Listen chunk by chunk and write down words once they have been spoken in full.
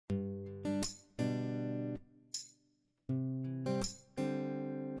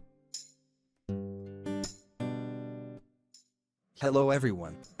Hello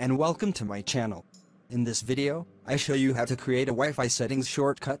everyone, and welcome to my channel. In this video, I show you how to create a Wi-Fi settings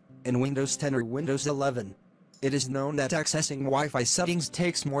shortcut in Windows 10 or Windows 11. It is known that accessing Wi-Fi settings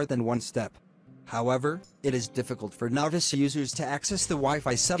takes more than one step. However, it is difficult for novice users to access the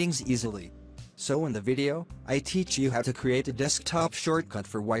Wi-Fi settings easily. So in the video, I teach you how to create a desktop shortcut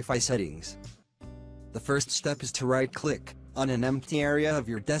for Wi-Fi settings. The first step is to right-click on an empty area of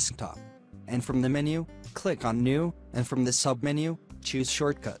your desktop. And from the menu, click on New, and from the submenu, choose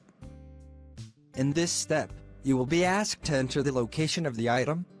Shortcut. In this step, you will be asked to enter the location of the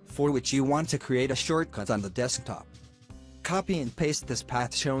item for which you want to create a shortcut on the desktop. Copy and paste this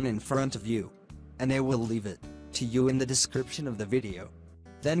path shown in front of you, and I will leave it to you in the description of the video.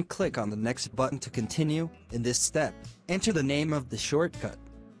 Then click on the next button to continue. In this step, enter the name of the shortcut.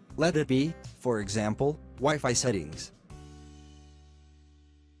 Let it be, for example, Wi-Fi settings.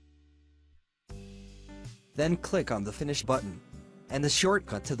 Then click on the Finish button, and the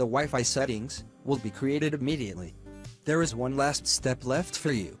shortcut to the Wi-Fi settings will be created immediately. There is one last step left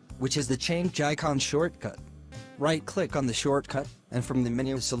for you, which is the Change Icon shortcut. Right-click on the shortcut, and from the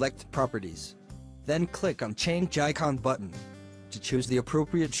menu select Properties. Then click on Change Icon button to choose the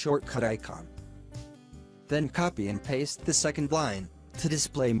appropriate shortcut icon. Then copy and paste the second line to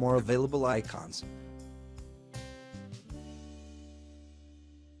display more available icons.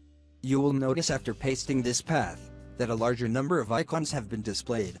 You will notice after pasting this path that a larger number of icons have been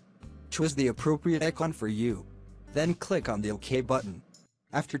displayed. Choose the appropriate icon for you. Then click on the OK button.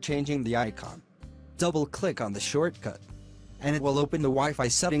 After changing the icon, double-click on the shortcut, and it will open the Wi-Fi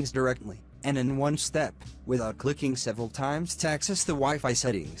settings directly, and in one step, without clicking several times to access the Wi-Fi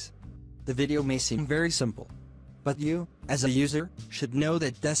settings. The video may seem very simple, but you, as a user, should know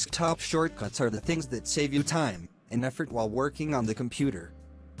that desktop shortcuts are the things that save you time and effort while working on the computer.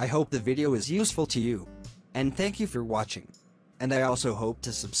 I hope the video is useful to you, and thank you for watching. And I also hope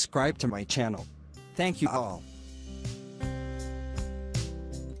to subscribe to my channel. Thank you all.